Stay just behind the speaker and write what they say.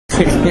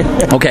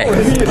Okay.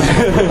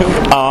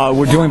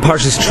 We're doing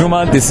Parshas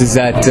Terumah. This is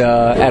at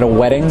a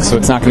wedding, so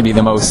it's not going to be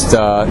the most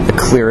the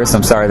clearest.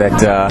 I'm sorry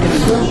that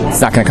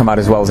it's not going to come out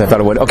as well as I thought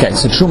it would. Okay,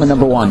 so Terumah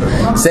number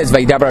 1 says,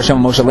 "Vayidaber Hashem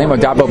Moshe Lemo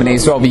Dabo Bnei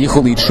Yisrael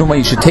v'yichul li Terumah."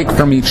 You should take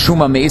from me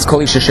Terumah meis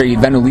kol ish asher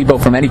yidvenu libo,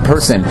 from any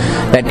person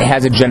that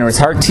has a generous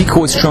heart.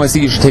 Tiku is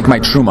Terumah. You should take my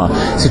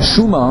Terumah. So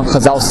Terumah,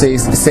 Chazal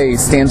say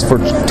stands for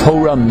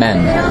Torah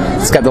Mem.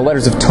 It's got the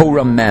letters of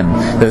Torah Mem,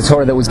 the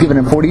Torah that was given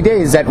in 40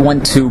 days that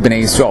went to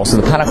Bnei Yisrael. So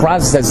the Panach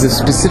Raz says the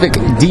specific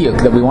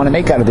diuk that we want to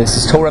make out of this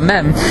is Torah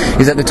Mem,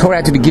 is that the Torah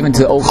had to be given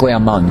to the Ochlei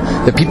Aman,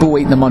 the people who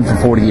wait in the month for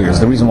 40 years.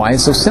 The reason why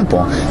is so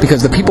simple,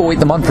 because the people who wait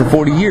the month for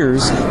 40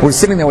 years were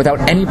sitting there without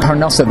any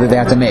parnasa that they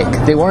had to make.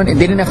 They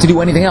didn't have to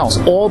do anything else.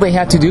 All they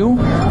had to do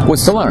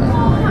was to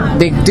learn.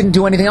 They didn't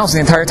do anything else the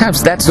entire time.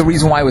 So that's the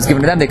reason why it was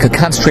given to them. They could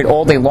concentrate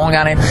all day long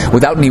on it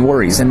without any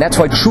worries. And that's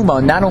why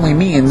Terumah not only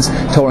means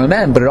Torah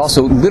Mem, but it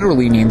also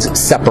literally means to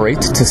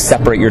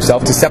separate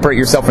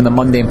yourself from the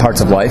mundane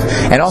parts of life,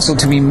 and also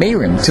to be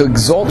Merim, to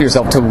exalt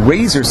yourself, to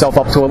raise yourself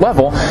up to a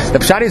level. The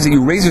pshat is that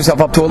you raise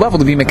yourself up to a level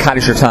to be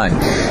Mekadosh your time.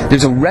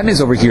 There's a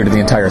remez over here to the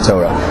entire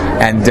Torah.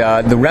 And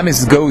the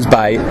remez goes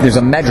by, there's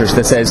a medrash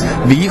that says,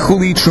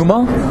 V'yichuli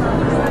Terumah,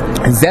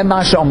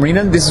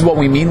 this is what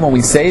we mean when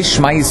we say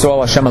Shema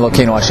Yisrael Hashem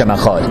Elokeinu Hashem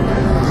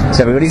Echad.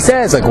 So everybody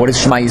says, like, what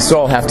does Shema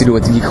Yisrael have to do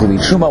with Yichuli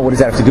Terumah? What does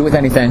that have to do with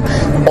anything?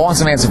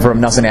 Awesome answer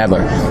from Nassan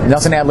Adler.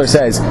 Nassan Adler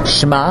says,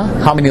 Shema,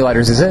 how many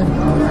letters is it?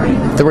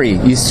 3.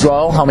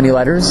 Yisrael, how many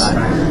letters?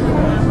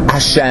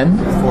 Hashem.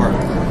 4.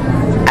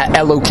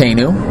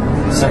 Elokeinu.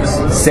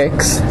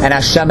 6, and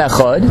Hashem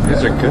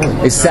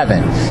Echad is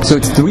 7. So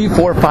it's 3,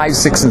 4, 5,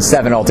 6, and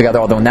 7 altogether,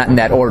 although not in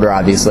that order,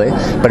 obviously.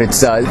 But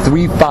it's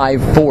 3,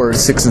 5, 4,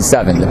 6, and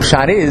 7. The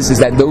pshat is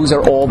that those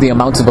are all the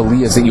amounts of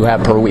aliyahs that you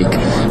have per week.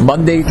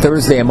 Monday,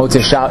 Thursday, and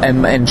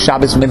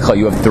Shabbos Mincha,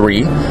 you have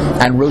 3,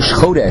 and Rosh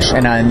Chodesh,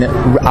 and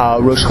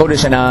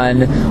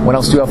on what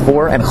else do you have?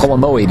 4, and Chol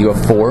HaMoed, you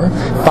have 4.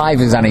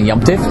 5 is on a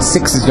Yom Tiv,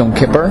 6 is Yom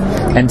Kippur,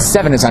 and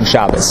 7 is on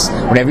Shabbos.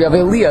 Whenever you have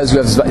aliyahs, you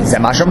have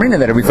Zemash Amrina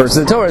that it refers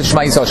to the Torah.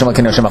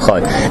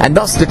 And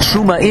thus the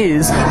Terumah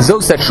is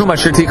Zos Terumah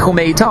Shirtichu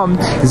Meitam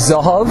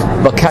Zahav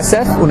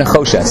Vakasef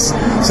Unechoshes.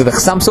 So the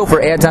Chassam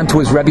Sofer adds on to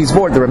his Rebbe's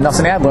board, the Reb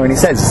Nassan Adler, and he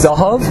says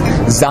Zahav,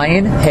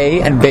 Zayin,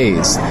 Hay, and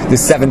Beis. The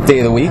 7th day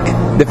of the week,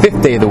 the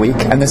 5th day of the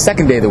week, and the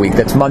 2nd day of the week.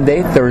 That's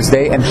Monday,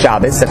 Thursday, and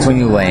Shabbos. That's when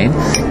you lane.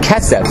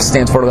 Kasef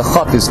stands for the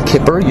Chaf is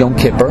Kippur, Yom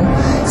Kippur.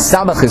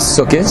 Samach is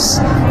Sukkos,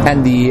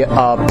 and the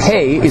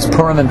Pei is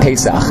Purim and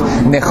Pesach.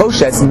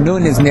 Nechoshes,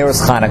 Nun is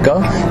Neros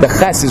Chanukah. The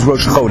Ches is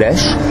Rosh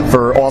Chodesh.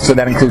 For also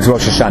that includes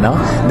Rosh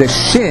Hashanah. The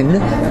Shin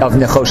of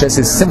Nechoshes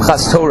is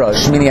Simchas Torah,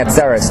 Shmini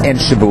Atzeres, and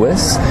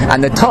Shavuos,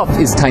 and the Tuf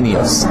is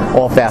Tainios,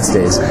 all fast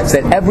days.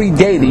 So that every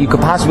day that you could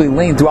possibly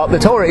lane throughout the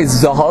Torah is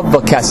Zahav,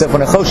 Vakesef,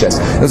 and Nechoshes.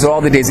 Those are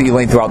all the days that you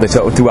lane throughout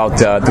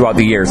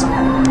the years.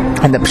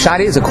 And the pshat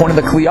is, according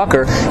to the Kli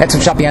Yakar, that's the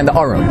pshat behind the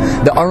Aron.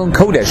 The Aron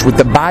Kodesh, with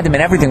the Badim and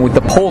everything, with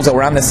the poles that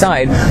were on the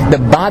side, the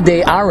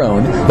Badei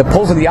Aron, the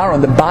poles of the Aron,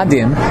 the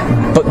Badim,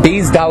 but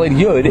Beis Daled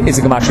Yud is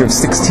a gematria of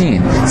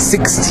 16.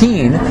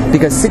 16,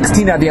 because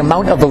 16 are the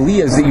amount of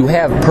aliyahs that you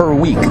have per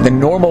week, the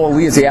normal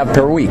aliyahs you have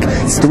per week.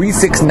 It's 3,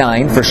 6,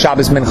 9 for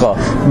Shabbos Mincha,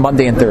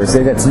 Monday and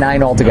Thursday, that's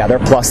 9 altogether,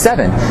 plus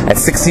 7.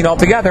 That's 16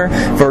 altogether.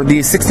 For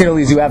the 16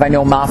 aliyahs you have, I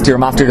know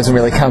Maftir doesn't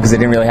really count because they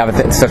didn't really have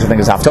such a thing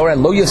as Haftorah,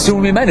 and Lo Yasur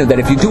Mimenu, that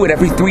if you do it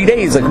every 3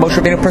 days, like Moshe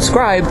Rabbeinu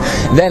prescribed,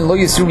 then Lo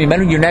Yisru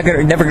Mimenu, you're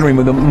never going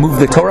to remove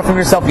the Torah from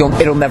yourself.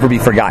 It'll never be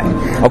forgotten.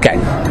 Okay.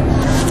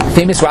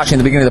 Famous Rashi in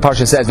the beginning of the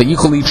parsha says,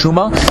 "V'yichuli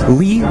Terumah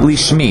li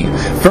lishmi."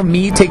 From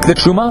me, take the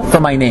Terumah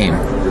for my name.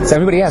 So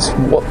everybody asks,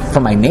 well,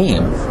 for my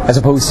name, as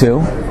opposed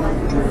to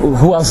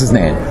who else's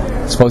name?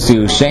 As opposed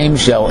to Shem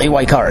Shel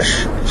A.Y.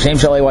 Karsh. Shem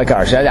Shel A.Y.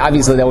 Karsh.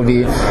 Obviously, that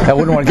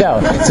wouldn't work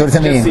out. So what does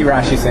that mean? See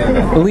Rashi saying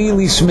that. Li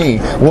Lishmi.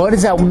 What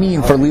does that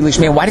mean for Li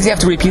Lishmi? Why does he have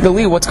to repeat the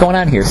Li? What's going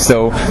on here?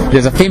 So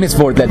there's a famous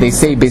word that they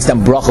say based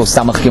on Brachos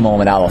Samach Gimel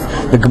and Aleph.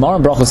 The Gemara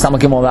in Brachos Samach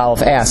Gimel and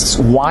Aleph asks,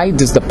 why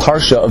does the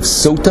parsha of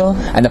Sota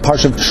and the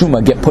parsha of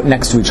Terumah get put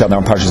next to each other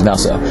on Parshas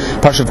Nasa?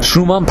 Parsha of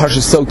Terumah and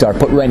Parshas Sota are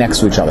put right next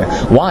to each other.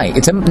 Why?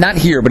 It's not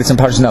here, but it's in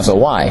Parshas Nasa.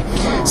 Why?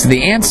 So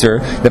the answer,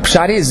 the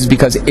pshat is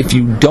because if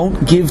you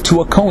don't give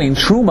to a Kohen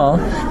Terumah,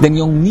 then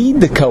you'll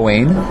need the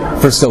Kohen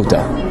for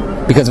Sota.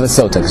 Because of a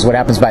Sota. Because what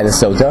happens by the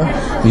Sota,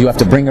 you have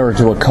to bring her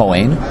to a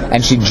Kohen,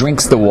 and she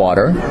drinks the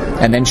water,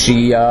 and then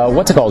she,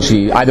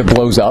 she either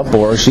blows up,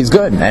 or she's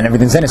good, and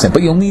everything's innocent.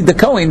 But you'll need the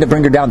Kohen to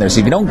bring her down there.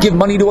 So if you don't give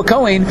money to a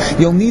Kohen,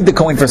 you'll need the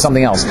Kohen for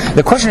something else.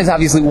 The question is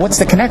obviously, what's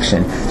the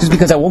connection? Just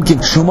because I won't give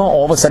Terumah,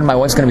 all of a sudden my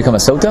wife's going to become a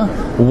Sota?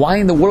 Why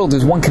in the world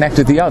is one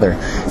connected to the other?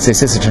 So it's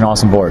such an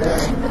awesome board.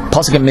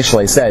 Pasuk in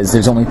Mishlei says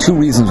there's only 2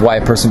 reasons why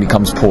a person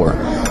becomes poor.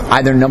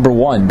 Either number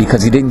 1,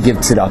 because he didn't give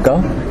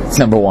tzedakah, it's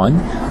number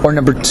 1, or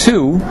number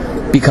 2,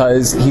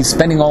 because he's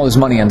spending all his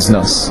money on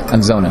zonos.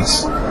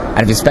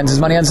 And if he spends his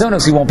money on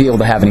Zonos, he won't be able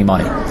to have any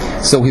money.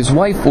 So his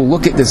wife will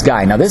look at this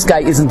guy. Now this guy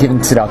isn't giving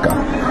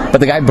tzedakah, but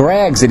the guy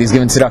brags that he's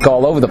giving tzedakah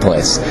all over the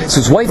place. So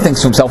his wife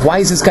thinks to himself, why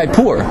is this guy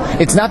poor?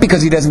 It's not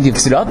because he doesn't give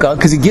tzedakah,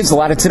 because he gives a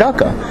lot of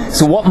tzedakah.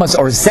 So what must,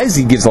 or says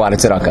he gives a lot of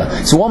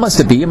tzedakah. So what must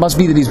it be? It must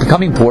be that he's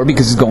becoming poor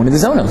because he's going to the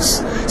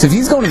Zonos. So if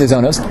he's going to the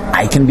Zonos,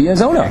 I can be a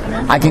Zono.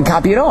 I can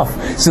copy it off.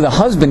 So the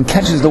husband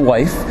catches the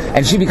wife,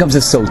 and she becomes a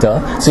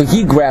Sota. So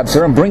he grabs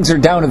her and brings her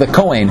down to the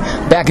Kohen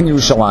back in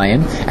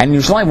Yerushalayim. And in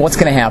Yerushalayim, what's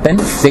going to happen?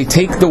 They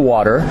take the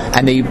water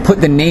and they put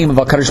the name of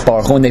HaKadosh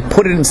Baruch Hu and they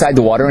put it inside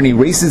the water and he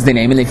erases the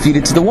name and they feed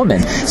it to the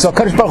woman. So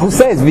HaKadosh Baruch Hu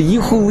says,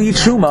 V'yichu li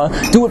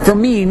truma, do it for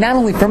me, not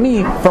only for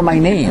me, for my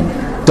name.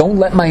 Don't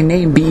let my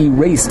name be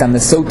erased on the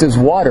Sota's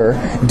water.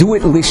 Do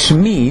it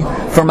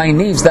lishmi, for my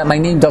name, so that my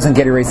name doesn't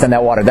get erased on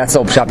that water. That's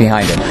the pshat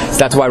behind it. So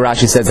that's why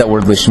Rashi says that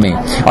word lishmi.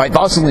 Alright,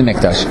 V'asuli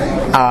mikdash.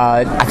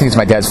 I think it's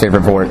my dad's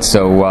favorite word,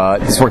 so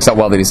this works out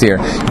well that he's here.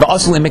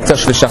 V'asuli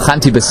mikdash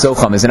v'shachanti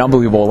b'socham is an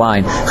unbelievable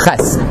line.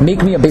 Ches,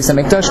 make me a base of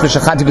mikdash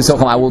v'shachanti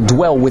b'socham. I will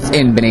dwell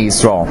within Bnei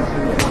Yisrael.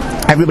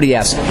 Everybody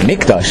asks,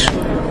 mikdash?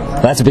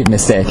 Well, that's a big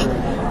mistake.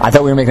 I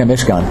thought we were making a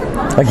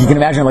Mishkan. Like, you can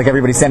imagine, like,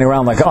 everybody standing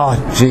around like, oh,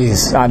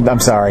 jeez, I'm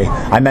sorry.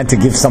 I meant to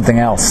give something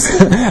else.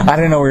 I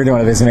didn't know we were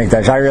doing a Beis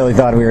Mikdash. I really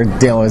thought we were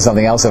dealing with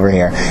something else over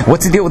here.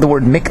 What's the deal with the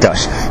word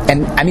Mikdash?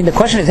 And, I mean, the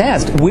question is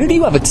asked, where do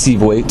you have a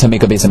tzivoy to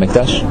make a Beis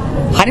Mikdash?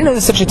 How do you know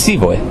there's such a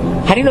tzivoy?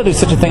 How do you know there's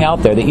such a thing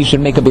out there that you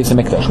should make a Beis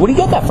Mikdash? Where do you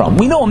get that from?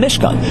 We know a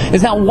Mishkan.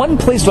 There's not one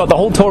place throughout the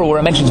whole Torah where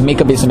it mentions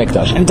make a Beis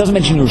Mikdash. And it doesn't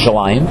mention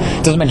Yerushalayim.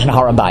 It doesn't mention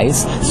Har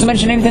HaBayis. It doesn't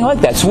mention anything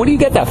like that. So where do you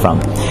get that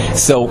from?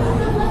 So,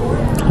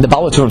 the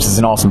Baal HaTurim is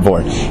an awesome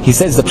word. He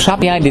says the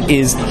pshat behind it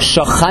is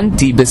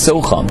shachanti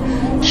besocham.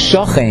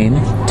 Shachain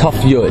taf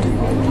yud.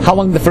 How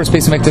long did the first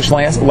Beis Mikdash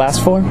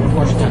last for?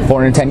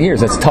 410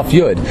 years. That's taf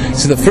yud.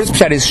 So the first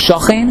pshat is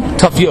shachain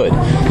taf yud.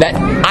 That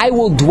I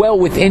will dwell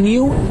within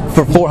you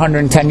for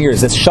 410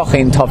 years. That's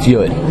shachain taf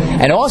yud.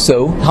 And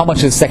also, how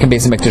much does the second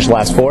Beis Mikdash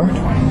last for?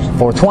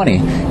 420.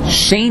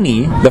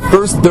 Sheni, the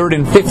first, third,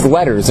 and fifth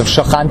letters of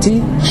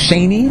Shachanti,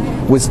 Sheni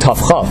was Taf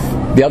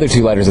Chaf, the other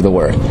two letters of the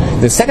word.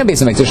 The second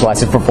Beis Mikdash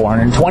lasted for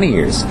 420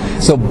 years.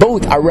 So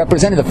both are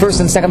represented, the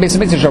first and second Beis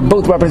Mikdash are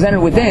both represented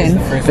within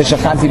the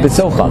Shachanti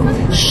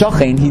B'Tzocham.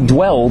 Shachain, he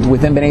dwelled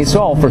within Bnei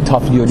Yisrael for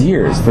Taf Yud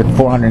years, for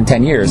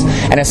 410 years.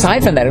 And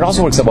aside from that, it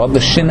also works out well. The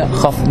Shin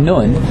Chaf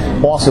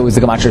Nun also is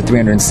the gematria of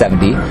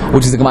 370,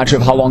 which is the gematria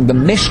of how long the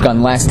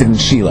Mishkan lasted in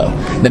Shiloh.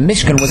 The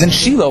Mishkan was in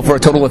Shiloh for a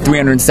total of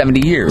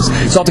 370 years.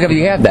 So altogether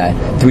you have that.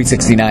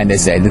 369 they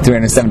say, the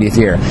 370th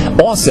year.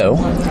 Also,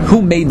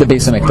 who made the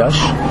Beis HaMikdash?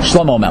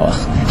 Shlomo Melech.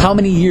 How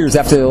many years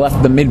after they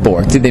left the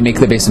Midbar did they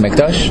make the Beis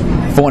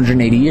HaMikdash?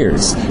 480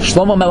 years.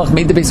 Shlomo Melech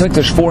made the Beis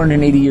HaMikdash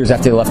 480 years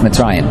after they left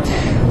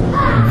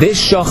Mitzrayim.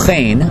 This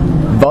Shachain,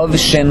 Vav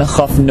Shin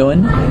Chaf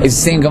Nun, is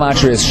the same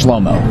gematria as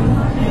Shlomo.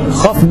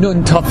 Chaf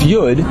Nun Taf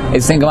Yud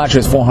is the same gematria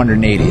as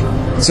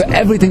 480. So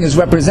everything is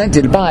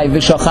represented by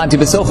V'Shachanti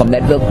B'Socham.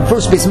 That the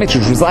first Beis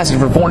Mikdash, which lasted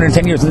for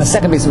 410 years, and the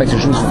second Beis Mikdash,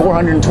 which was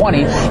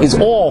 420, is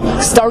all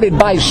started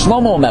by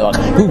Shlomo Melech,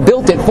 who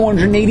built it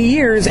 480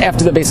 years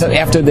after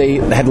they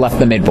had left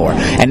the Midbar.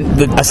 And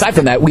aside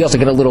from that, we also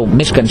get a little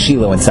Mishkan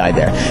Shiloh inside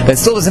there. That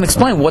still doesn't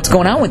explain what's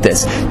going on with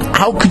this.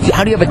 How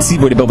do you have a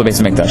tzibur to build a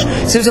Beis Mikdash?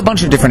 So there's a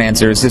bunch of different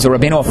answers. There's a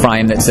Rabbeinu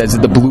Ephraim that says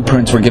that the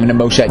blueprints were given to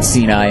Moshe at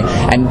Sinai,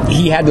 and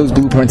he had those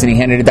blueprints and he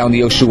handed it down to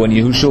Yoshua, and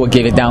Yehoshua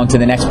gave it down to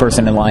the next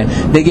person in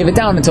line. They gave it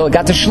down until it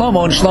got to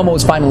Shlomo, and Shlomo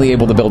was finally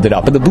able to build it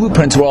up. But the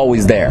blueprints were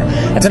always there.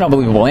 That's an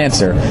unbelievable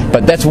answer,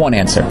 but that's one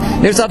answer.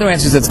 There's other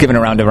answers that's given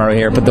around over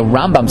here, but the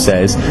Rambam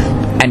says,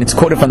 and it's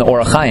quoted from the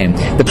Orach Chaim,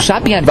 the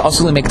Pshat behind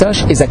V'asuli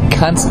Mikdash is a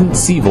constant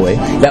tzivoy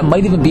that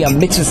might even be a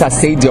mitzvah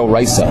aseh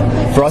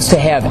d'oraisa for us to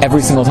have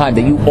every single time,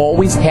 that you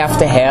always have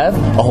to have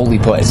a holy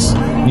place.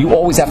 You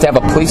always have to have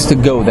a place to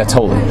go that's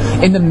holy.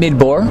 In the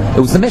Midbar, it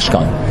was the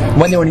Mishkan.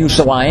 When they were in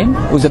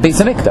Yerushalayim, it was a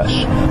Beis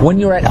HaMikdash. When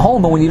you're at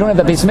home and when you don't have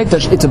a Beis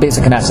HaMikdash, it's a Beis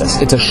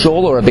HaKnesses. It's a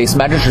shul or a Beis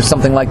Medrash or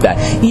something like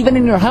that. Even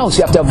in your house,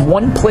 you have to have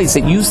one place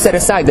that you set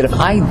aside, that if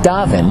I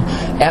daven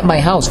at my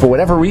house for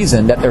whatever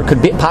reason, that there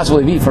could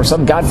possibly be for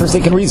some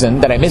godforsaken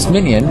reason that I missed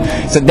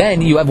minyan, so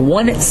then you have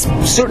one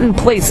certain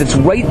place that's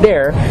right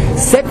there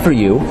set for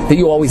you that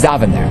you always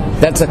daven there.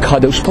 That's a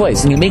kadosh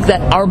place, and you make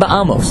that arba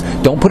amos.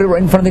 Don't put it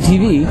right in front of the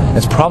TV.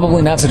 That's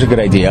probably not such a good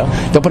idea.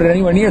 Don't put it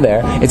anywhere near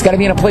there. It's got to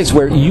be in a place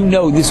where you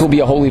know this will be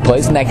a holy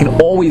place, and I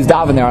can always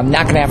daven there. I'm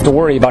not going to have to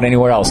worry about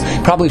anywhere else.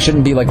 Probably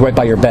shouldn't be like right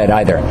by your bed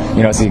either,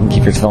 so you can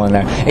keep your tefillin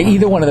there. And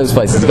either one of those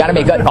places. You got to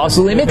make that.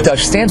 Asuli Mikdash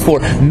stands for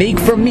make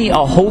for me a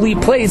holy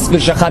place.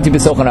 V'shachanti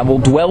b'socham. I will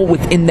dwell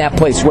within that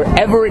place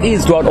wherever it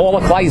is throughout all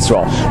of Klal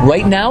Yisrael.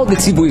 Right now, the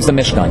tzibur is the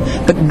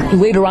Mishkan, but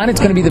later on, it's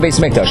going to be the Beis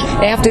Mikdash.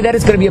 After that,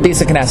 it's going to be a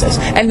Beis HaKnesses,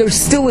 and there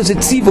still is a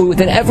tzibur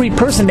within every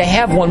person to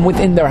have one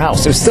within their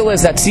house. There still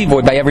is that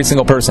tzibur by every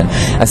single person.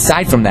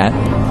 Aside from that,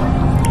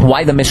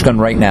 why the Mishkan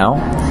right now?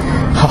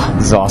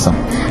 This is awesome.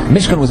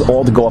 Mishkan was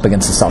all to go up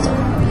against the Sultan.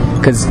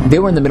 Because they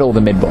were in the middle of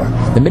the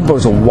Midbar. The Midbar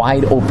is a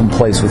wide open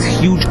place with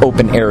huge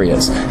open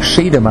areas.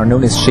 Shadim are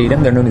known as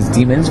Shadim. They're known as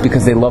demons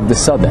because they love the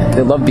Sada.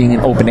 They love being in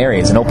open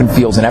areas and open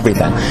fields and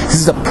everything. This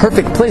is a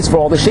perfect place for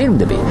all the Shadim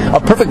to be. A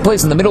perfect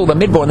place in the middle of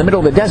the Midbar, in the middle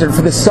of the desert,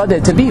 for the Sada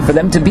to be, for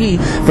them to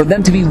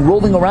be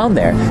rolling around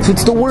there. So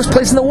it's the worst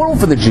place in the world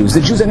for the Jews.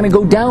 The Jews are going to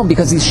go down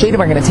because these Shadim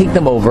are going to take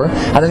them over,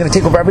 and they're going to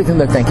take over everything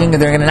they're thinking,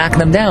 and they're going to knock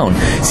them down.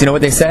 So you know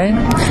what they say?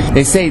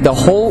 They say the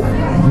whole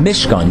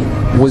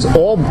Mishkan was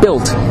all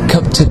built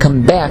to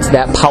combat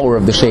that power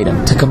of the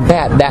Shadim, to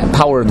combat that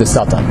power of the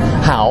Satan.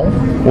 How?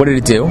 What did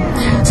it do?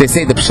 So they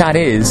say the pshat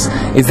is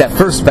that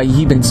first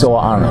Vayi ben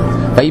Soa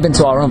Aaron,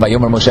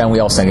 Vayomer Moshe, and we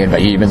all sing it,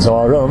 Vayi ben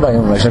Soa Aaron,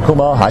 Vayomer Moshe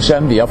Kuma,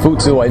 Hashem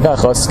v'yafutzu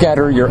ayvecha,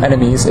 scatter your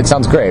enemies. It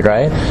sounds great,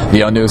 right?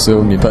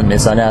 V'yanusu mipon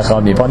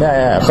misanecha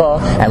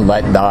miponecha, and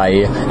let thy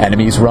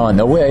enemies run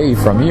away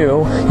from you.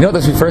 You know what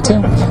that's referred to?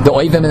 The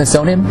Oivim and the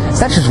Sonim?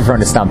 It's not just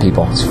referring to stam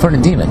people. It's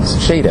referring to demons,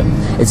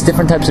 Shadim. It's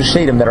different types of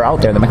Shadim that are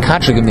out there, the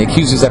Makatrigim, the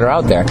accusers that are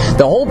out there.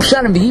 The whole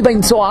pshat in Vayi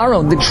ben Soa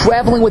Aaron, the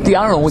traveling with the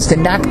Aaron, was to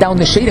knock down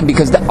the Shadim,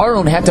 because the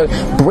Aaron had to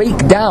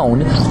break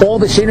down all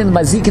the Shadim and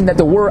Mazikin that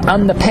there were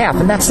on the path.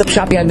 And that's the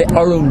pshat behind the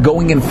Aaron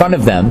going in front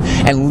of them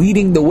and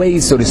leading the way,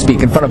 so to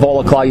speak, in front of all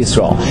of Klal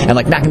Yisrael. And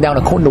like knocking down,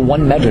 according to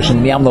one medrash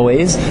in the Yam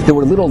Loez, there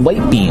were little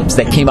light beams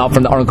that came out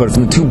from the Aaron Kodesh,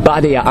 from the two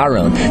Badei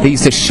Aaron. They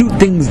used to shoot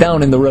things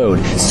down in the road.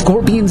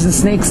 Scorpions and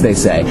snakes, they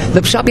say.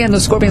 The pshat behind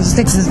those scorpions and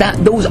snakes is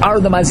that those are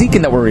the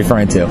Mazikin that we're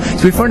referring to.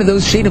 It's referring to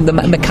those Shadim, the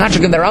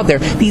Mekatrigim that are out there.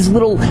 These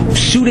little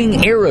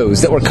shooting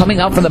arrows that were coming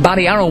out from the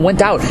Badei Aaron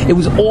went out. It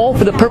was all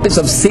for the purpose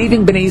of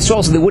saving Bnei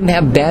Yisrael so they wouldn't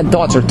have bad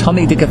thoughts or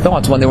tummy dika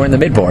thoughts when they were in the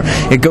Midbar.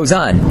 It goes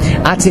on.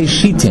 Ate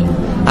Shitim,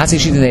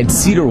 they had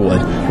cedar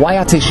wood. Why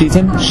Ate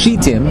Shitim?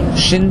 Shitim,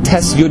 Shin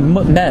Tes Yud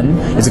Mem,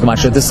 is a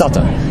Gematria the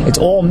Satan. It's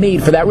all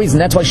made for that reason.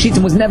 That's why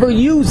Shitim was never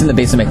used in the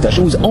Beis HaMikdash.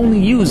 It was only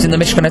used in the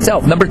Mishkan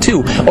itself. Number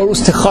 2,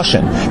 Orus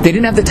Techashin. They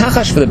didn't have the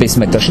Tachash for the Beis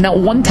HaMikdash. Not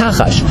one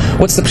Tachash.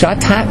 What's the pshat?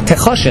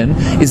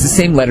 Techashin is the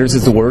same letters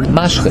as the word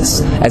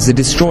Mashchis, as the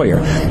destroyer.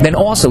 Then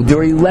also, there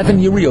are 11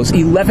 Yerios.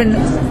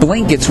 11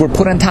 blankets were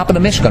put on top of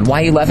the Mishkan.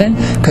 Why 11?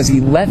 Because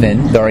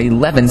there are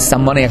 11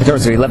 Samanei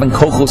HaKadoros. There are 11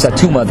 Kochos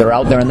Atuma that are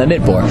out there in the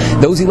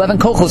Midbar. Those 11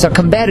 Kochos are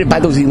combated by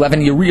those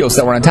 11 Yerios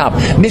that were on top.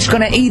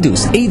 Mishkan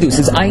Edus. Edus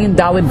is Ayin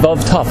Dalid Vav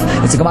Tuf.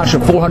 It's a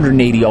gematria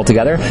 480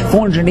 altogether.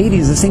 480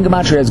 is the same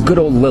gematria as good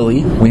old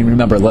Lily. We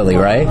remember Lily,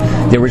 right?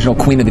 The original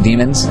queen of the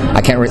demons.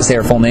 I can't say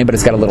her full name, but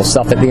it's got a little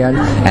stuff at the end.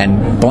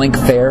 And Blank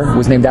Fair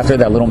was named after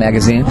that little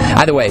magazine.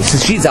 Either way,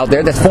 since she's out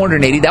there, that's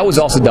 480. That was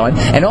also done.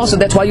 And also,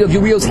 that's why you have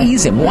Yerios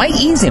Ezim. Why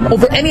Ezim?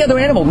 Over any other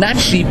animal. Not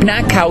sheep,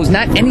 not cows,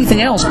 not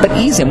anything else, but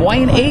Ezim. Why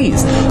an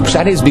A's?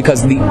 That is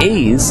because the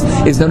A's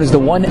is known as the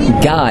one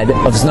god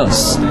of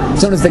Znus.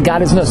 It's known as the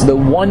god of Znus, the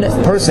one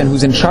person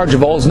who's in charge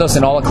of all Znus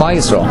and all of Klal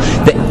Yisrael,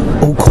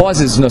 who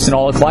causes Znus and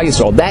all of Klal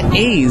Yisrael. That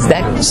A's,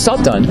 that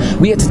Satan,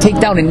 we had to take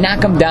down and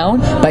knock him down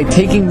by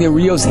taking the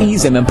Rios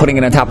Ezim and putting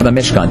it on top of the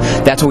Mishkan.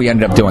 That's what we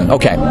ended up doing.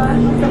 Okay.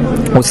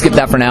 We'll skip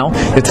that for now.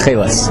 The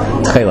Tchelis.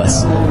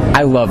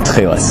 I love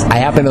Tchelis. I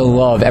happen to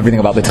love everything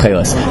about the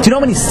Tchelis. Do you know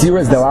how many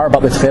seras there are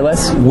about the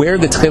Tchelis? Where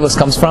the Tchelis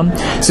comes from?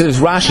 So there's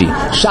Rashi.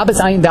 Shabbos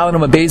Ayin Daled on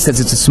Mabez says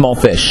it's a small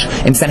fish.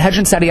 In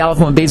Sanhedrin Sadi Aleph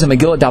Mabez on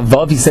Megillah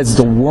Davav he says it's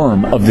a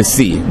worm of the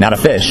sea, not a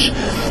fish.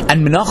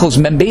 And Menachos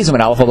Membezim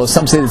at Aleph, although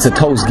some say it's a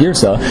Tos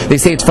Girsa, they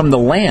say it's from the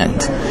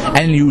land.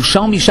 And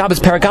Yerushalmi Shabbos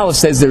Perek Aleph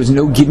says there's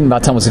no Gidin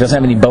Batamus. It doesn't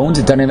have any bones.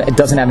 It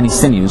doesn't have any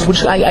sinews.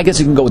 Which I guess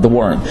you can go with the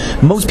worm.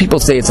 Most people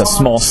say it's a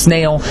small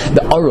snail.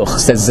 The Aruch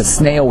says it's a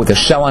snail with a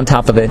shell on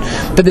top of it.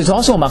 But there's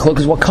also a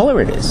machlokes what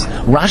color it is.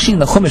 Rashi in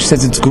the Chumash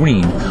says it's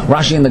green.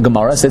 Rashi in the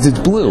Gemara says it's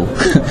blue.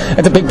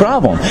 That's a big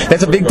problem.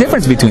 That's a big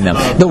difference between them.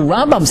 The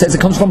Rambam says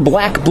it comes from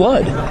black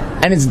blood.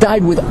 And it's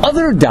dyed with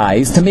other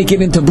dyes to make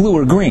it into blue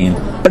or green.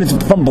 But it's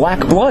from black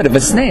blood of a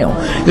snail.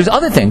 There's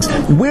other things.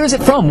 Where is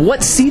it from?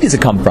 What sea does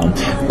it come from?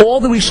 All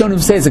the Rishonim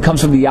says it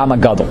comes from the Yam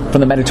HaGadol, from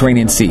the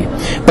Mediterranean Sea.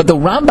 But the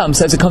Rambam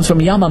says it comes from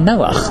Yam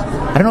HaMelach.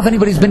 I don't know if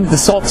anybody's been to the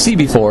Salt Sea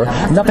before.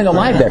 Nothing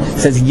alive there. It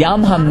says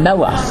Yam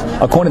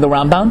HaMelach, according to the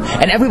Rambam.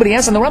 And everybody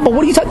asks on the Rambam,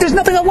 what are you talking? There's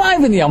nothing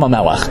alive in the Yam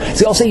HaMelach.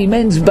 So I'll say he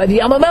means by the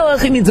Yam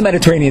HaMelach, he means the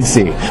Mediterranean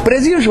Sea. But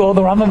as usual,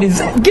 the Rambam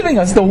is giving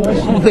us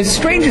the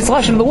strangest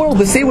lashon in the world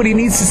to say what he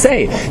needs to say.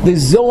 The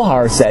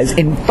Zohar says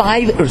in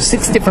 5 or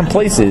 6 different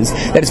places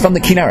that it's from the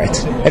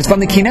Kinneret. It's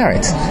from the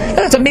Kinneret.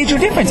 That's a major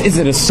difference. Is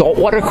it a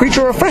saltwater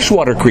creature or a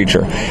freshwater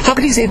creature? How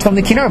could he say it's from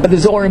the Kinneret? But the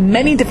Zohar in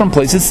many different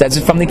places says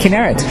it's from the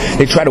Kinneret.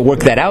 They try to work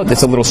that out.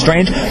 That's a little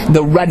strange.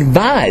 The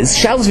Radvaz,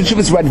 Shalos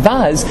V'Shuvas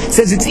Radvaz,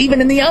 says it's even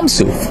in the Yam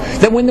Suf.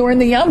 That when they were in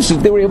the Yam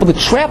Suf, they were able to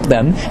trap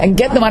them and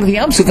get them out of the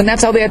Yam Suf, and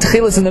that's how they had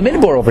Tchelis in the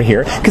Midbar over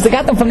here, because they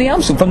got them from the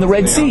Yam Suf, from the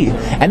Red Sea.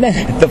 And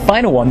then the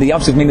final one, the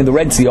Yam Suf meaning the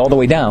Red Sea all the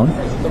way down.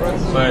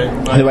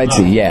 The Red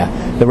Sea,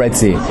 yeah. The Red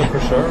Sea.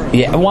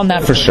 Yeah, well,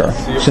 not for sure.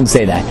 Shouldn't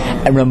say that.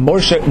 And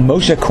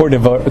Moshe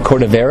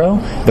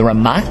Cordovero, the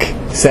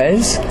Ramak,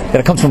 says that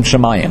it comes from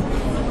Shemayim.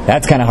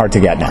 That's kind of hard to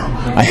get now.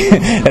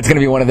 That's going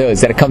to be one of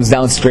those that it comes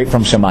down straight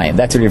from Shemayim.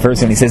 That's what he refers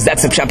to when he says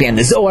that's the Pshat in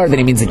the Zohar. Then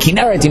he means the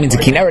Kinneret. He means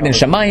the Kinneret in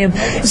Shemayim.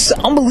 It's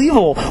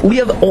unbelievable. We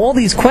have all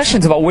these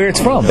questions about where it's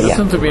from. But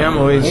Doesn't the B'yam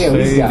always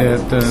say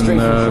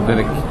that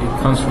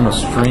it comes from a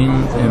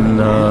stream in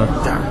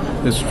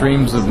the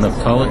streams of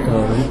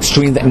Naphtali?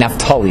 Stream that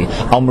Naphtali.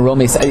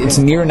 It's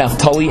near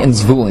Naphtali and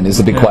Zvulun is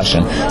the big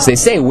question. So they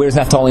say, where's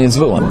Naphtali and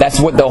Zvulun? That's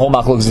what the whole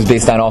Machlokes is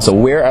based on also.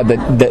 Where are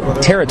the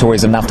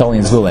territories of Naphtali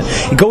and Zvulun?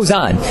 It goes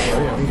on.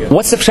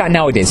 What's the pshat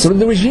nowadays? So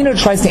the Regina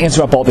tries to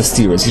answer up all the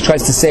steers. He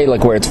tries to say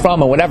like where it's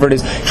from or whatever it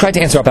is. Try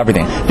to answer up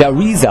everything. The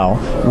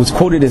Arizal was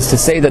quoted as to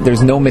say that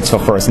there's no mitzvah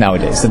for us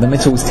nowadays. So the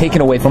mitzvah was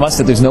taken away from us,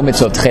 that there's no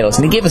mitzvah of tchelos.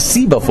 And he gave a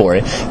siba for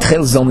it.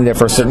 Tchelos is only there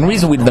for a certain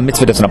reason. The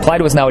mitzvah doesn't apply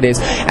to us nowadays.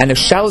 And the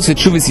shalos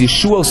v'tshuvas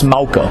Yeshuos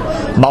Malko,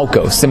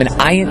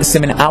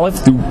 Siman Aleph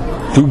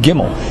through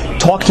Gimel.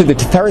 Talked to the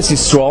Tiferes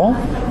Yisrael,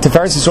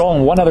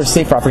 and one other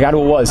sefer, I forgot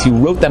who it was. He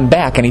wrote them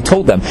back and he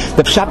told them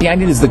the pshat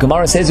behind it is the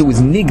Gemara says it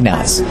was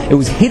nignas, it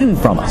was hidden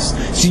from us.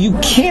 So you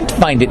can't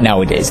find it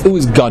nowadays. It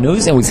was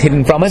ganuz, it was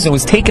hidden from us, it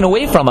was taken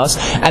away from us,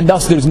 and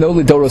thus there's no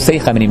Lidoro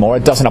Seichem anymore.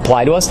 It doesn't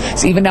apply to us.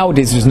 So even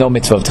nowadays there's no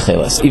mitzvah of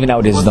Techeles. Even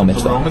nowadays there's no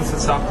mitzvah. The Romans that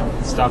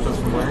stopped us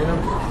from wearing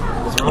them?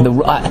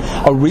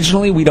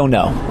 Originally, we don't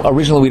know.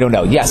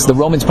 Yes, the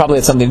Romans probably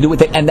had something to do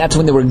with it, and that's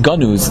when they were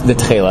ganus, the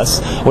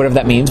tchelas, whatever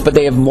that means. But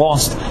they have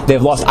lost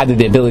either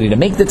the ability to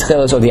make the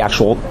tchelas or the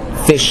actual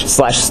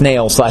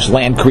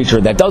fish/snail/land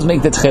creature that does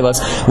make the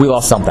tchelas. We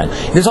lost something.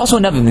 There's also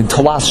another thing,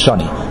 talas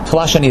shani.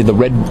 Talas shani is the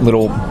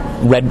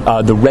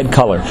red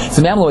color.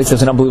 So Mamloy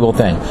says an unbelievable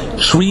thing.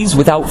 Trees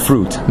without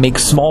fruit make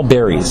small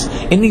berries.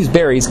 In these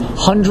berries,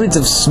 hundreds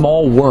of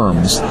small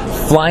worms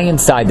fly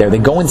inside there. They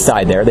go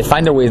inside there. They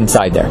find their way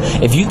inside there.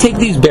 If you take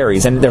these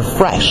berries and they're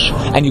fresh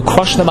and you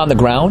crush them on the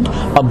ground,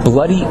 a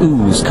bloody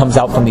ooze comes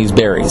out from these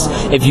berries.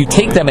 If you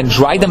take them and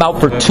dry them out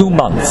for 2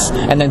 months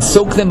and then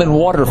soak them in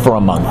water for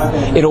a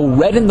month, it'll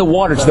redden the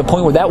water to the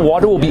point where that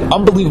water will be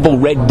unbelievable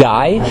red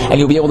dye, and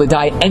you'll be able to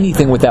dye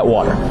anything with that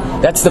water.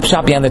 That's the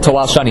pshat behind the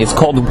Tolal Shani. It's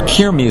called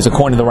kirmi,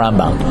 according to the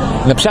Rambam.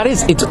 And the pshat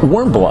is, it's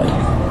worm blood.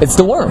 It's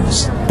the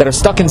worms that are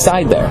stuck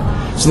inside there.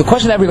 So the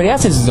question that everybody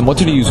asks is, what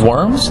do they use,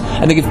 worms?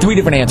 And they give 3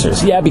 different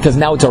answers. Yeah, because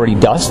now it's already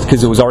dust,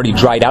 because it was already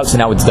dried out, so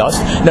now it's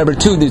dust. Number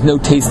 2, there's no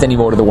taste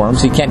anymore to the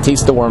worms, so you can't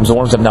taste the worms. The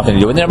worms have nothing to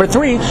do with it. Number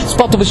 3, it's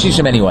Palta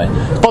V'Shishim anyway.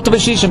 Palta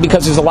V'Shishim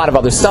because there's a lot of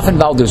other stuff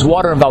involved, there's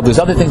water involved, there's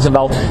other things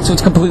involved, so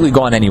it's completely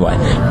gone anyway.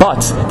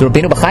 But the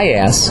Rabbeinu B'chai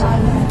asks,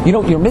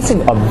 you're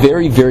missing a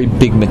very, very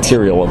big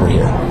material over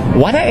here.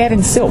 Why not add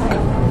in silk?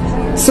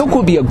 Silk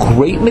would be a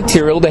great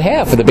material to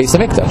have for the Beis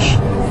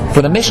HaMikdash,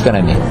 for the Mishkan,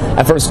 and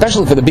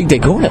especially for the Big Day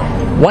Kahuna.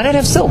 Why not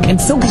have silk? And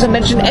silk isn't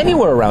mentioned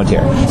anywhere around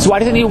here. So why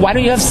don't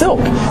you have silk?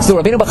 So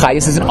Rabbeinu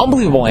B'chai says an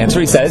unbelievable answer.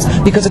 He says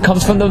because it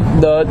comes from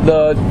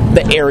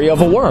the area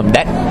of a worm,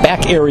 that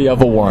back area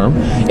of a worm.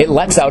 It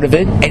lets out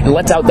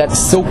that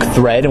silk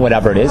thread and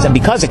whatever it is, and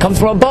because it comes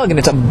from a bug and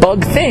it's a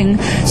bug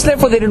thing, so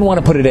therefore they didn't want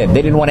to put it in.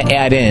 They didn't want to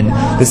add in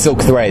the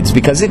silk threads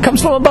because it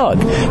comes from a bug.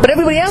 But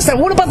everybody asked that.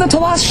 What about the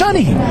Talas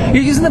Shani?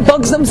 You're using the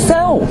bugs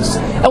themselves.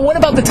 And what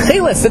about the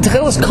Tchelis? The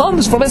Tchelis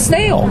comes from a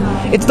snail.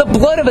 It's the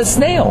blood of a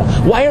snail.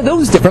 Why are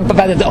those different? But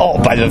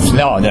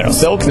no,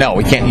 silk? No,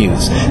 we can't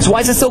use. So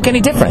why is the silk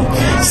any different?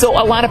 So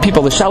a lot of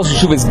people, the Shalosh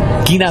Yeshuv is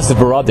Ginas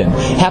V'Rodin,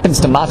 happens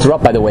to matter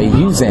up, by the way,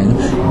 using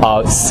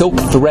silk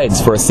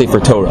threads for a Sefer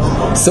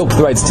Torah. Silk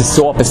threads to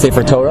sew up a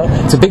Sefer Torah.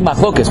 It's a big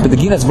machlokas, but the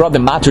Ginas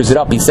V'Rodin matters it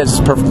up. He says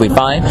it's perfectly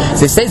fine.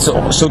 So they say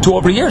so too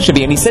over here it should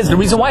be. And he says the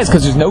reason why is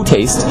because there's no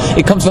taste.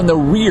 It comes from the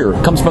rear,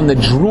 it comes from the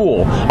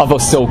drool of a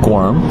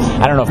silkworm.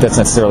 I don't know if that's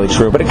necessarily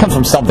true, but it comes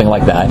from something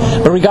like that.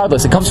 But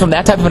regardless, it comes from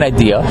that type of an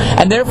idea,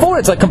 and therefore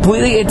it's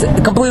completely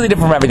different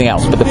from everything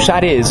else. But the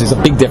pshat is there's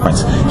a big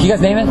difference. Can you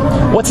guys name it?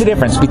 What's the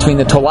difference between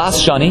the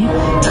Tolas Shani,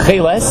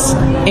 Tcheles,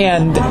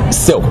 and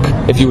silk,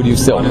 if you would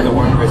use silk? One of the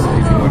worm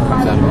basically what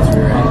comes out of his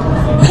rear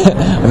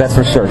end. That's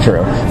for sure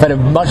true. But a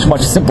much,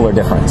 much simpler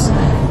difference.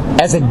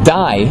 As a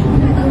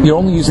dye, you're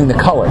only using the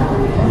color.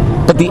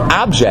 But the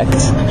object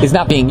is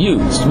not being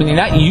used. I mean, you're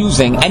not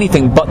using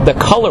anything but the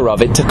color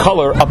of it to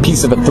color a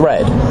piece of a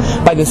thread.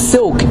 By the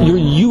silk, you're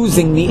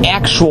using the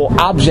actual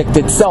object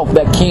itself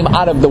that came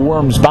out of the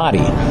worm's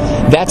body.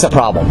 That's a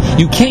problem.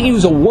 You can't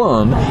use a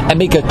worm and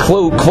make a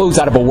clothes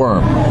out of a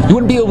worm. You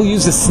wouldn't be able to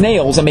use the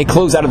snails and make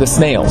clothes out of the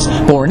snails.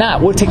 But we're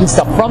not. We're taking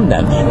stuff from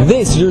them.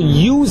 You're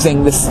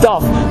using the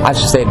stuff, I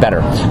should say it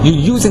better, you're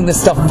using the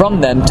stuff from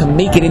them to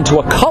make it into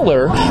a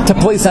color to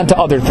place onto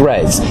other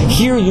threads.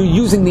 Here, you're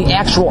using the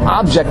actual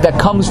object that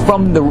comes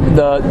from the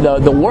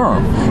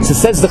worm. So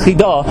says the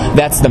Chidah,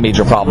 that's the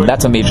major problem.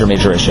 That's a major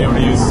issue. You want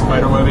to use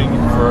spider webbing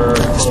for...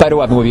 Spider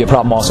webbing would be a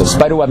problem also.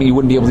 Spider webbing you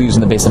wouldn't be able to use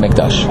in the Beis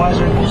HaMikdash.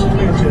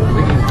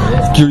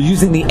 You're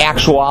using the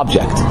actual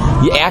object.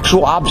 The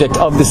actual object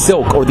of the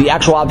silk or the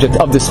actual object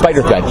of the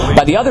spider thread.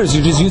 By the others,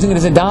 you're just using it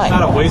as a dye.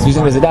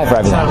 Using it as a dye for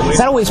everything. It's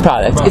not a waste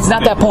product. It's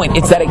not that point.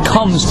 It's that it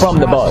comes from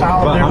the bug.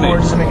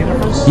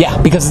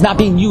 Yeah, because it's not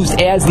being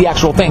used as the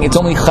actual thing. It's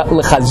only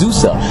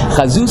chazusa.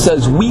 Chazusa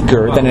is weaker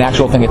better than an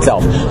actual thing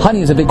itself.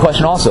 Honey is a big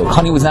question also.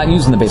 Honey was not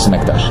used in the Beis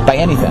HaMikdash by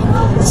anything.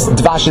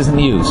 Dvash isn't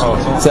used.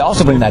 So they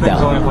also bring that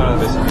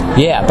down.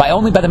 Yeah,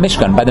 only by the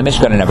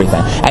Mishkan and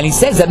everything. And he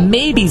says that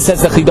maybe,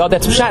 says the Chidah,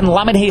 that's Pshat in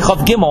Lamed Hei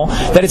Chav Gimel,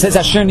 that it says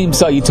Asher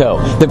Nimsa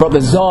Yito. They brought the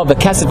Zav, the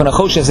Kesef, and the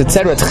Choshes,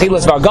 etc.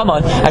 Tchilas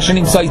Vargaman, Asher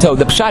Nimsa Yito.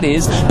 The Pshat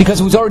is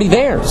because it was already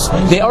theirs.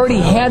 They already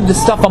had the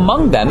stuff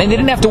among them, and they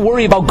didn't have to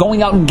worry about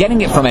going out and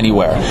getting it from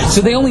anywhere.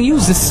 So they only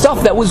used the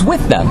stuff that was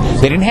with them.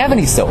 They didn't have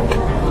any silk.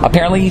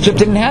 Apparently Egypt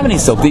didn't have any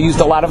silk. They used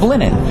a lot of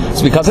linen.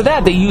 So because of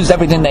that, they used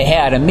everything they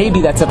had, and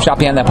maybe that's up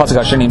shopping on that pasuk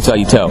Asher Nimsa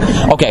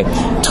Yito. Okay,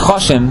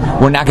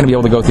 Tchashim, we're not going to be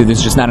able to go through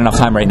this, just not enough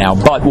time right now,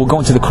 but we'll go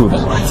into the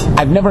Kruvim.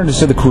 I've never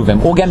understood the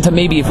Kruvim. We'll get into,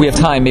 maybe if we have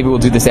time, maybe we'll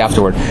do this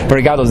afterward. But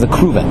regardless, the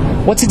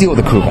Kruvim. What's the deal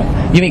with the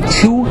Kruvim? You make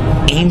two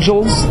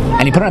angels,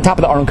 and you put it on top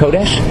of the Aron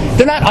Kodesh.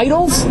 They're not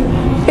idols.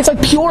 It's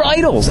like pure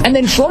idols. And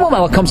then Shlomo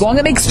Melech comes along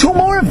and makes two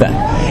more of them.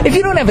 If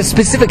you don't have a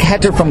specific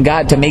heter from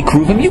God to make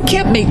Kruvim, you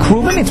can't make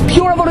Kruvim. It's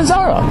pure Avodah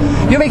Zarah.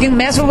 You're making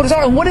massive Avodah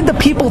Zarah. And what did the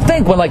people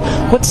think when, like,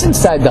 what's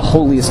inside the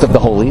holiest of the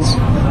holies?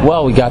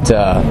 Well, we got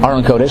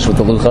Aron Kodesh with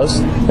the Luchos.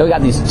 Then we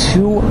got these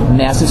two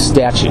massive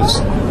statues.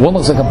 One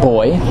looks like a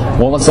boy.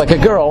 One looks like a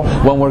girl.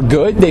 When we're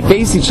good, they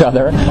face each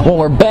other. When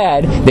we're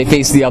bad, they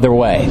face the other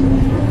way.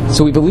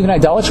 So we believe in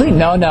idolatry?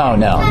 No.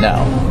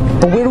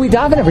 But where do we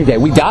daven every day?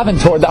 We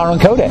daven toward the Aron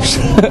Kodesh.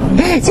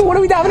 So what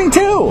are we davening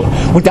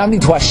to? We're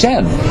davening to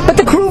Hashem. But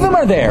the Kruvim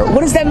are there.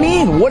 What does that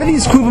mean? What are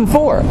these Kruvim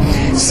for?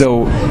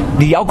 So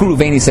the Yalkut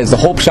Ruveni says the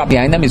whole pshat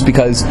behind them is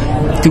because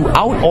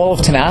throughout all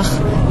of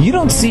Tanakh, you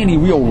don't see any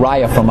real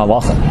raya for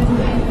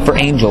malachim, for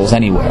angels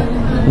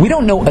anywhere. We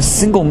don't know a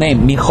single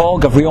name. Michal,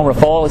 Gavriel, and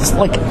Rafal. It's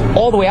like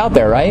all the way out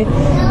there, right?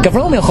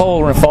 Gavriel,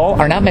 Michal, and Rafal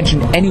are not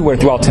mentioned anywhere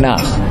throughout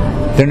Tanakh.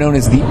 They're known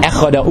as the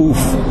Echad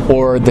Ha'uf,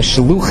 or the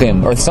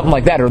Shaluchim, or something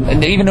like that, or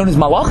they're even known as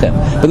Malachim,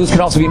 but those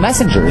can also be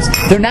messengers.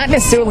 They're not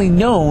necessarily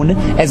known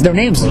as their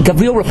names.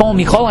 Gavriel, Rafal, and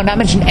Michal are not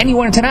mentioned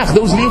anywhere in Tanakh.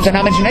 Those names are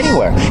not mentioned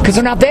anywhere, because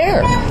they're not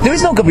there. There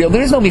is no Gavriel,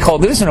 there is no Michal,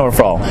 there is no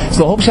Rafal. So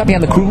the whole pshat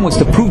behind the Kruvim was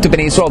to prove to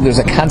Bnei Yisrael there's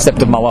a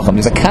concept of Malachim,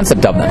 there's a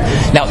concept of them.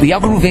 Now, the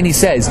Yalkut Ruveni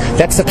says,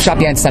 that's the pshat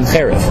behind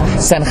Sancheriv.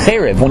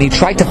 Sancheriv, when he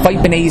tried to fight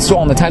Bnei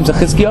Yisrael in the times of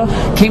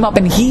Chizkiah, came up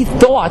and he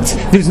thought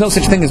there's no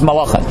such thing as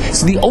Malachim.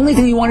 So the only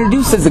thing he wanted to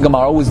do, says the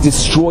Gemara, was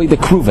destroy the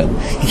Kruvim.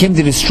 He came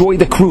to destroy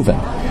the Kruvim.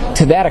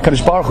 To that,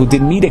 HaKadosh Baruch Hu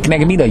did Mida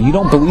K'neged Mida. You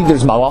don't believe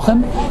there's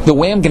Malachim? The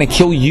way I'm going to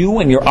kill you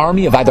and your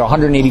army of either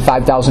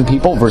 185,000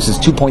 people versus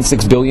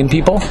 2.6 billion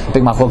people.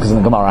 Big machlokas in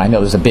the Gemara. I know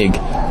there's a big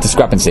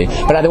discrepancy.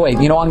 But either way,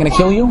 you know how I'm going to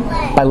kill you?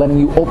 By letting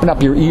you open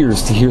up your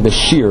ears to hear the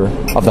shir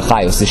of the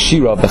Chayos, the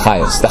shira of the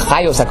Chayos. The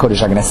Chayos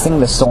HaKodesh are going to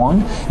sing the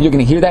song. You're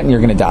going to hear that and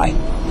you're going to die.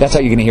 That's how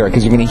you're going to hear it,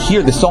 because you're going to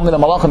hear the song of the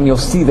Malachim and you'll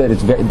see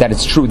that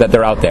it's true, that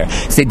they're out there.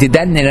 So they did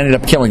that and it ended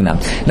up killing them.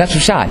 And that's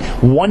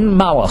Rashad. One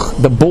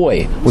Malach, the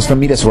boy, was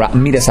from Midas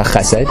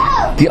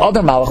HaChesed. The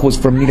other Malach was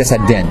from Midas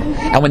HaDin.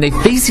 And when they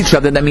face each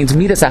other, that means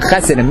Midas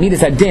HaChesed and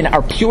Midas HaDin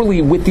are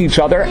purely with each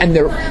other, and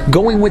they're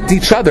going with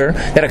each other,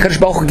 that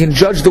HaKadosh Baruch Hu can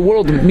judge the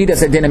world with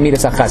Midas HaDin and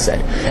Midas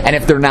HaChesed. And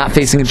if they're not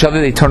facing each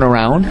other, they turn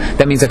around.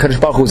 That means HaKadosh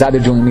Baruch Hu is either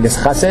doing Midas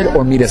HaChesed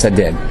or Midas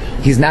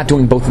HaDin. He's not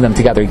doing both of them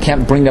together. He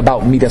can't bring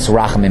about Midas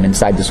Rachamim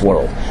inside this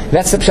world.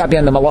 That's the pshat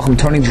behind the Malachim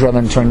turning to each other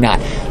and turning not.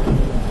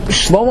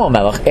 Shlomo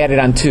Melech added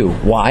on two.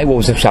 Why? What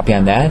was the pshat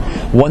behind that?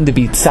 One to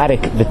be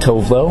Tzadik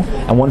V'Tovlo,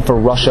 and one for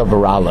Rasha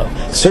V'Ralo.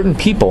 Certain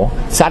people,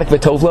 Tzadik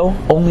V'Tovlo,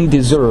 only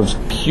deserves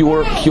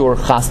pure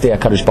Chasdei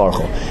HaKadosh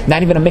Baruch Hu.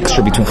 Not even a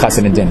mixture between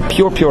Chesed and Din.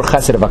 Pure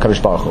Chesed of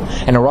HaKadosh Baruch Hu.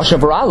 And a Rasha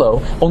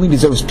V'Ralo only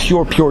deserves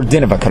pure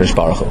Din of HaKadosh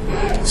Baruch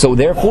Hu. So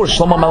therefore,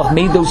 Shlomo Melech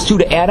made those two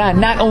to add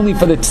on, not only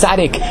for the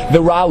Tzadik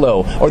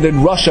V'Ralo, or the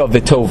Rasha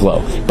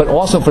V'Tovlo, but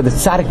also for the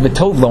Tzadik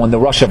V'Tovlo and the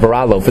Rasha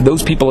V'Ralo, for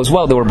those people as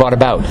well that were brought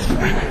about.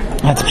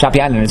 That's Pshat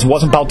behind it. It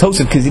wasn't Baal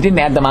Tosef because he didn't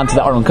add them onto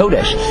the Aron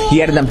Kodesh.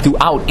 He added them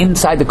throughout,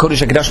 inside the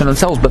Kodesh HaKadoshim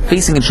themselves, but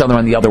facing each other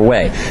on the other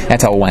way.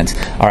 That's how it went.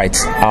 Alright,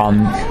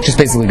 just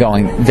basically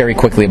going very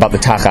quickly about the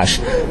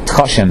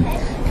Tchashim.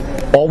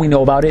 All we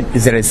know about it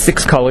is that it has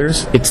 6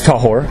 colors. It's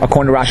tahor.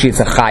 According to Rashi, it's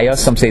a chaya.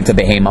 Some say it's a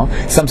behema.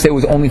 Some say it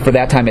was only for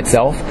that time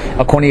itself.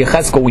 According to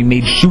Yechezkel, we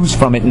made shoes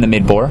from it in the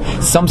Midbar.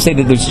 Some say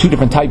that there's 2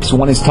 different types.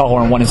 One is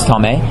tahor and one is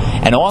tameh.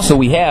 And also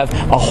we have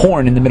a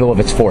horn in the middle of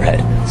its forehead.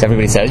 So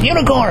everybody says,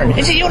 unicorn!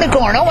 It's a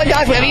unicorn! Oh my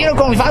gosh, we have a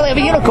unicorn! We finally have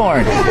a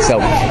unicorn! So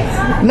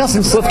Rabbi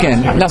Nelson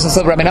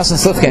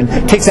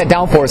Slifkin takes that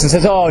down for us and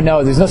says, oh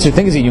no, there's no such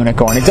thing as a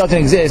unicorn. It doesn't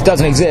exist.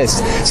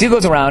 So he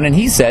goes around and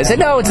he says,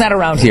 no, it's not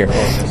around here.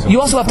 You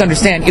also have to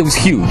understand, it was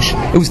huge.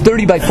 It was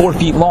 30 by 4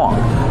 feet long,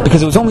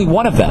 because it was only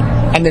one of them.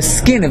 And the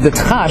skin of the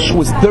Tchash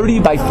was 30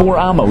 by 4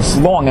 amos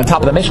long on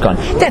top of the Mishkan.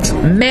 That's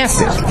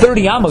massive.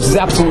 30 amos is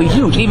absolutely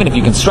huge, even if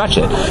you can stretch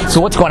it.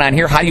 So what's going on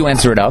here? How do you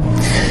answer it up?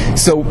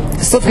 So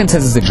Slifkin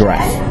says it's a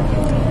giraffe.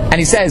 And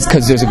he says,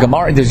 because there's a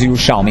Gemara, there's a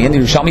Yerushalmi, and the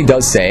Yerushalmi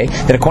does say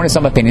that according to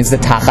some opinions, the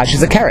Tachash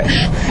is a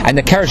Keresh. And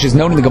the Keresh is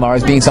known in the Gemara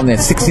as being something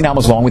that's 16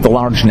 amos long with a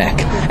large neck.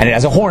 And it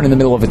has a horn in the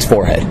middle of its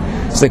forehead.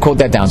 So they quote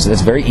that down. So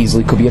this very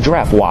easily could be a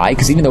giraffe. Why?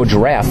 Because even though a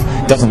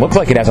giraffe doesn't look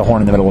like it has a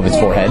horn in the middle of its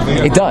forehead,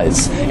 it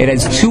does. It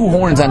has two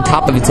horns on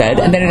top of its head,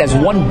 and then it has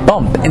one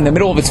bump in the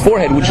middle of its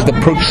forehead, which is the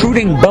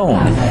protruding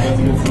bone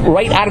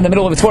right out of the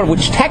middle of its forehead,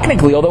 which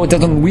technically, although it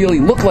doesn't really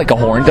look like a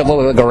horn, doesn't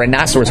look like a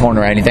rhinoceros horn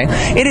or anything,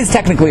 it is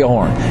technically a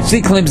horn. So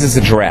he claims it's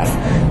a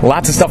giraffe.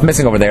 Lots of stuff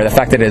missing over there. The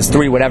fact that it is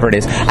 3, whatever it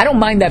is. I don't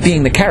mind that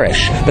being the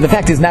kerish, but the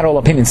fact is not all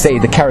opinions say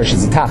the kerish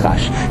is a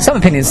tachash. Some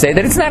opinions say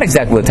that it's not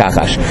exactly a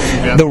tachash.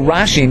 Yeah. The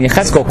Rashi in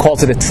Yechezkel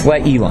calls it a tle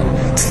ilan.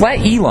 Tle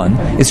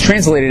ilan is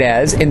translated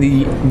as, in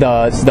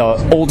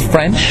the Old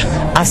French,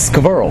 a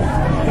squirrel,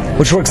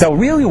 which works out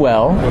really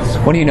well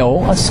when you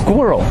know a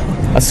squirrel.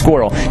 A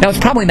squirrel. Now, it's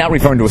probably not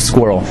referring to a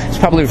squirrel. It's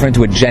probably referring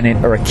to a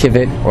genet or a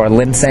kivet or a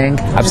linsang.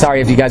 I'm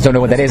sorry if you guys don't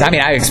know what that is. I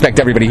mean, I expect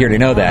everybody here to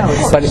know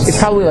that. But it's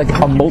probably like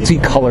a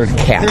multicolored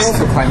cat.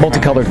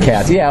 Multicolored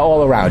cat. Yeah,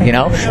 all around, you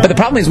know? But the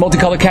problem is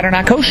multicolored cat are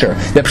not kosher.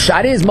 The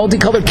pshat is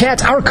multicolored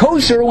cats are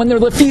kosher when they're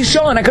lefi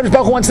shon. HaKadosh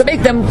Baruch Hu wants to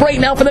make them right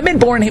now for the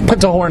midborn, and he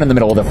puts a horn in the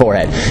middle of their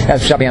forehead.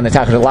 That's pshat beyond the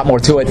tach. There's a lot more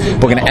to it. We're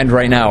going to end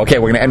right now. Okay,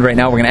 we're going to end right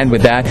now. We're going to end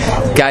with that.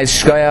 Guys,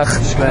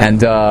 shkoyach.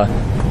 And,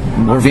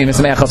 we're being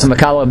mitzvah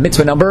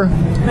number?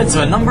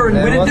 Mitzvah number,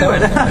 and we didn't do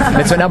it.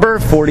 Mitzvah number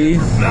 40.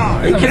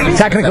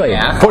 Technically,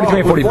 43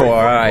 and 44.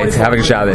 All right, have a good Shabbos.